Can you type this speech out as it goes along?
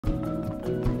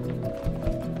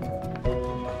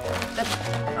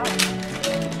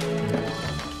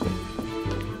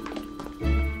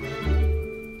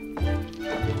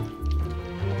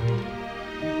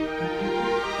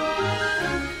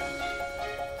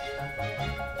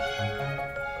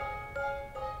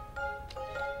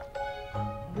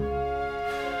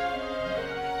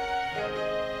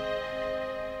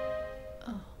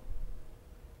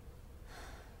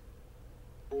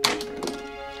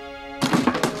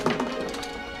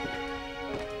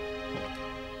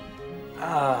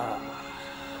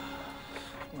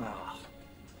Well,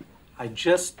 I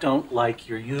just don't like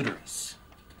your uterus.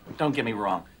 Don't get me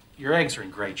wrong, your eggs are in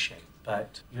great shape,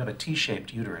 but you have a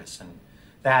T-shaped uterus, and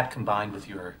that combined with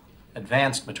your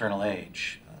advanced maternal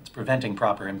age, it's preventing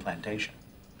proper implantation.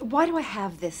 Why do I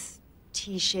have this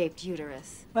T-shaped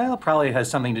uterus? Well, probably has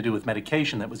something to do with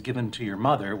medication that was given to your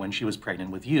mother when she was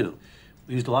pregnant with you.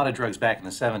 We used a lot of drugs back in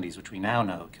the 70s, which we now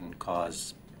know can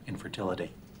cause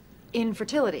infertility.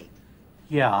 Infertility?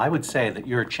 Yeah, I would say that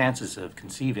your chances of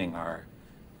conceiving are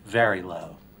very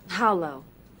low. How low?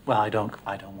 Well, I don't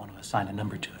want to assign a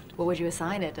number to it. What would you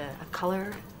assign it? A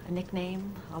color? A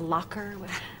nickname? A locker?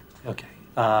 Okay.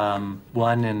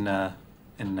 1 in a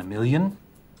million?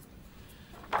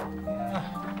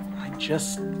 I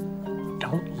just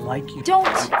don't like you. Don't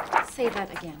say that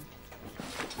again.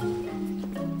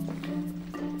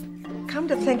 Come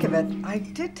to think of it, I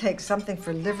did take something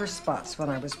for liver spots when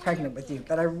I was pregnant with you,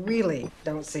 but I really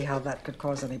don't see how that could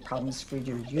cause any problems for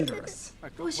your uterus.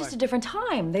 It was just a different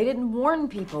time. They didn't warn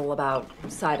people about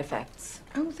side effects.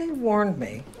 Oh, they warned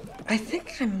me. I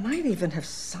think I might even have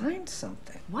signed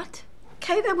something. What?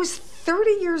 Kate, I was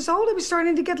 30 years old. I was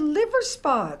starting to get liver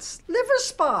spots. Liver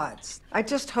spots. I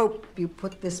just hope you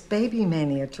put this baby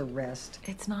mania to rest.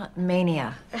 It's not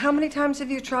mania. How many times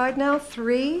have you tried now?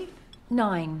 3?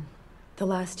 9. The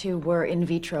last 2 were in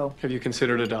vitro. Have you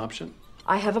considered adoption?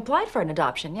 I have applied for an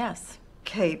adoption, yes.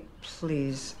 Kate,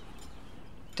 please,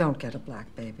 don't get a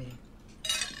black baby.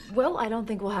 Well, I don't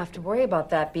think we'll have to worry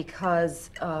about that because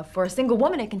for a single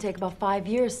woman, it can take about 5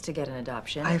 years to get an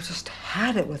adoption. I've just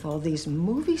had it with all these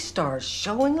movie stars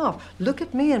showing off. Look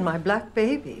at me and my black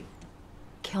baby.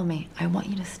 Kill me. I want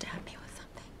you to stab me with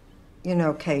something. You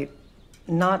know, Kate,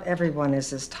 not everyone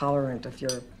is as tolerant of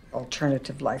your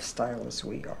alternative lifestyle as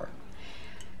we are.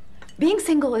 Being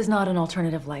single is not an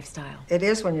alternative lifestyle. It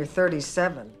is when you're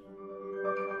 37.